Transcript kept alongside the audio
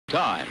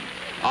Time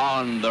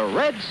on the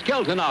Red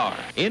Skelton Hour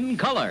in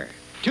color,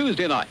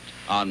 Tuesday night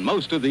on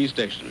most of these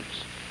stations.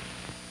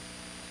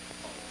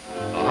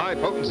 A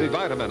high-potency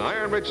vitamin,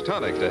 iron-rich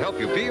tonic to help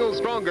you feel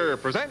stronger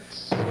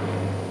presents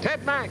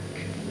Ted Mack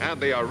and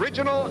the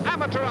original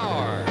Amateur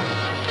Hour.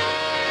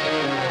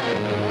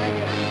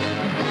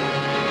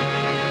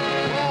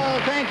 Well,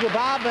 thank you,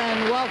 Bob,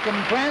 and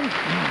welcome, friends.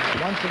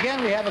 Once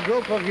again, we have a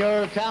group of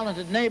your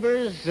talented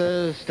neighbors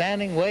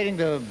standing, waiting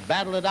to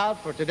battle it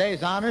out for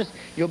today's honors.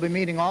 You'll be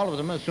meeting all of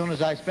them as soon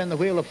as I spin the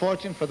Wheel of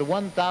Fortune for the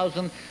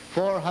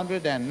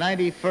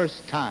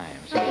 1,491st time.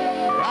 So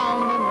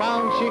round and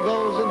round she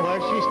goes, and where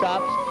she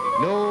stops,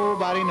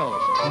 nobody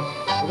knows.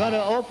 We're going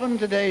to open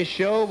today's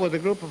show with a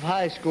group of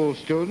high school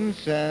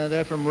students.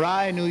 They're from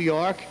Rye, New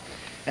York.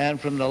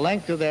 And from the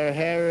length of their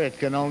hair, it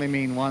can only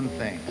mean one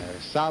thing, a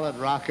solid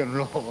rock and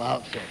roll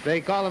outfit. They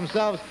call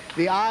themselves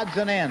the Odds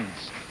and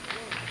Ends.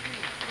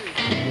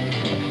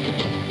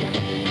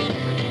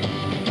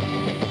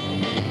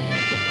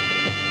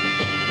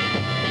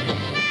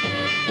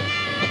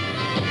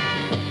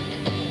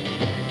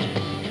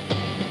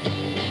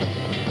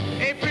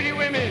 Hey, pretty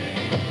women,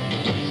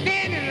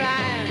 stand in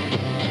line.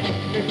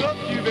 They love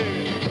you,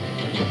 baby,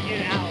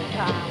 in our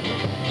time.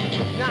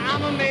 Now,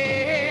 I'm a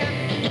man.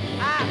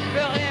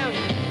 Spell him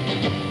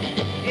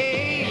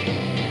A-N,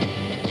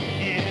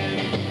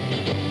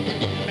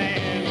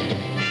 man.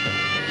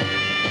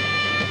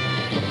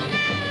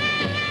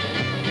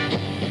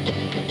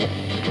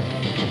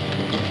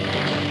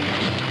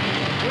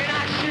 When I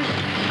shoot,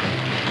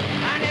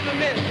 I never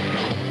miss.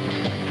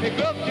 They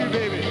love you,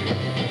 baby.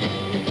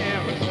 The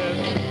camera says,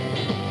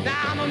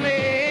 now I'm a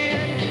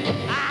man.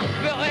 I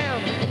spell him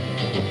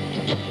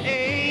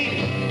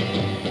A-N,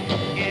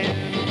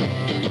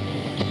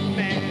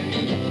 man.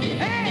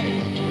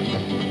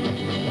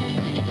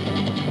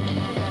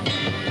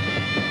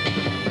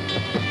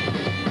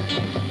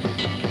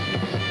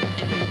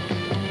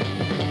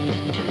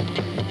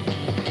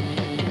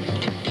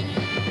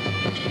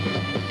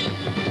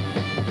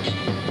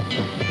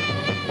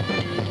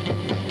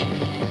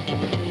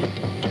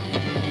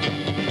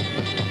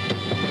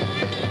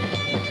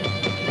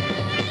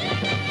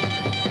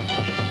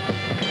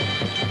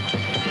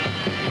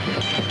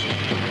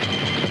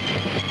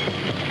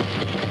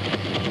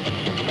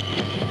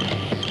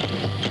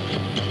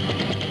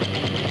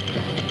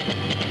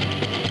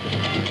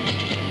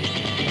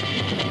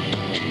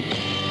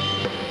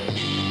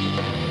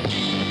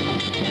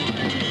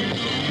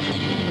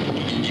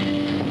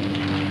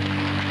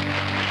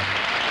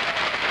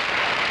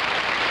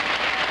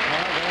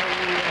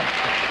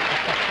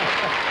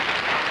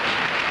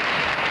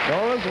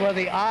 Those were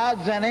the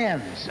Odds and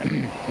Ends.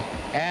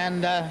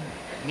 And,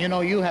 you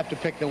know, you have to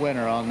pick the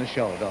winner on the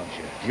show, don't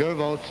you? Your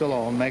votes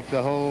alone make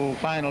the whole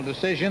final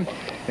decision.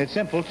 It's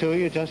simple, too.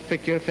 You just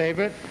pick your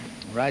favorite,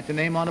 write the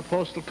name on a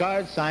postal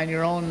card, sign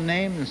your own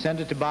name, and send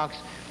it to Box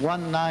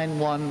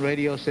 191,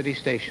 Radio City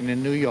Station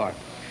in New York.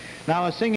 Now, a singing